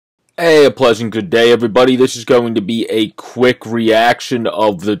Hey, a pleasant good day, everybody. This is going to be a quick reaction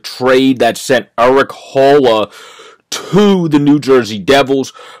of the trade that sent Erik Haula to the New Jersey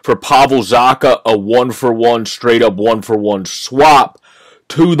Devils for Pavel Zacha, a one-for-one, straight-up one-for-one swap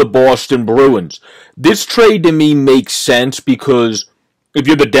to the Boston Bruins. This trade to me makes sense because if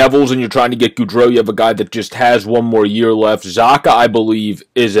you're the Devils and you're trying to get Gaudreau, you have a guy that just has one more year left. Zacha, I believe,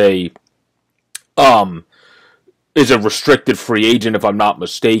 is a restricted free agent, if I'm not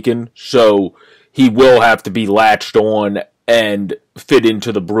mistaken. So he will have to be latched on and fit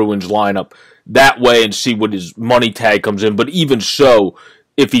into the Bruins lineup that way and see what his money tag comes in. But even so,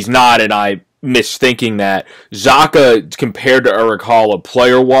 if he's not, and I'm misthinking that, Zacha, compared to Erik Haula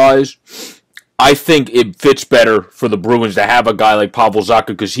player-wise, I think it fits better for the Bruins to have a guy like Pavel Zacha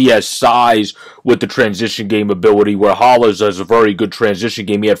because he has size with the transition game ability, where Haula has a very good transition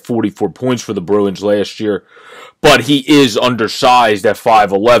game. He had 44 points for the Bruins last year, but he is undersized at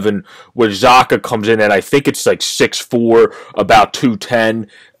 5'11", where Zacha comes in at, I think it's like 6'4", about 210,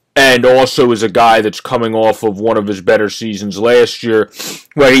 and also is a guy that's coming off of one of his better seasons last year,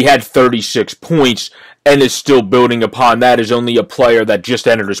 where he had 36 points, and is still building upon that as only a player that just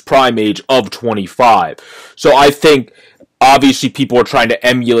entered his prime age of 25. So I think, obviously, people are trying to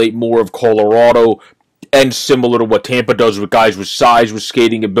emulate more of Colorado, and similar to what Tampa does with guys with size, with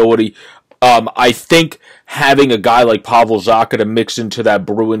skating ability. I think having a guy like Pavel Zacha to mix into that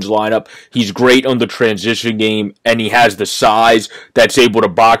Bruins lineup, he's great on the transition game, and he has the size that's able to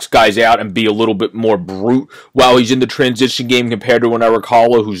box guys out and be a little bit more brute while he's in the transition game compared to an Erik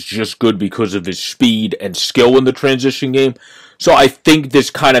Haula, who's just good because of his speed and skill in the transition game. So I think this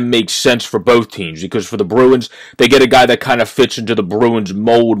kind of makes sense for both teams, because for the Bruins, they get a guy that kind of fits into the Bruins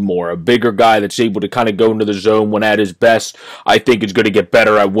mold more, a bigger guy that's able to kind of go into the zone when at his best. I think is going to get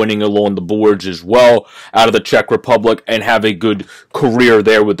better at winning along the boards as well out of the Czech Republic and have a good career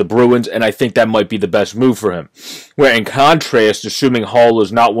there with the Bruins, and I think that might be the best move for him. Where in contrast, assuming Hall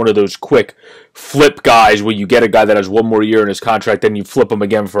is not one of those quick flip guys where you get a guy that has one more year in his contract, then you flip him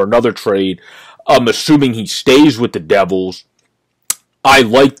again for another trade, assuming he stays with the Devils, I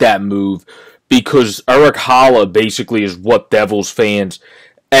like that move because Erik Haula basically is what Devils fans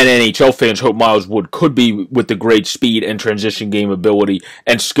and NHL fans hope Miles Wood could be with the great speed and transition game ability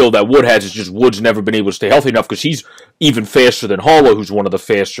and skill that Wood has. It's just Wood's never been able to stay healthy enough because he's even faster than Haula, who's one of the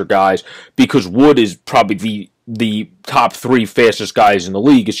faster guys, because Wood is probably the top three fastest guys in the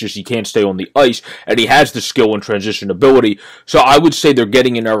league. It's just he can't stay on the ice, and he has the skill and transition ability. So I would say they're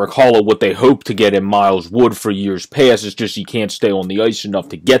getting in Erik Haula what they hope to get in Miles Wood for years past. It's just he can't stay on the ice enough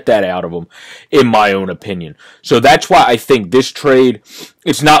to get that out of him, in my own opinion. So that's why I think this trade,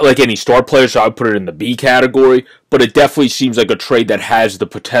 it's not like any star player, so I would put it in the B category, but it definitely seems like a trade that has the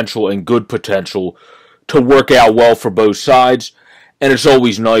potential and good potential to work out well for both sides. And it's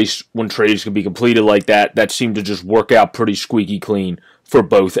always nice when trades can be completed like that. That seemed to just work out pretty squeaky clean for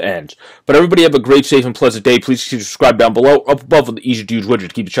both ends. But everybody have a great, safe, and pleasant day. Please subscribe down below, up above with the easy to use widget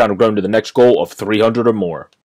to keep the channel growing to the next goal of 300 or more.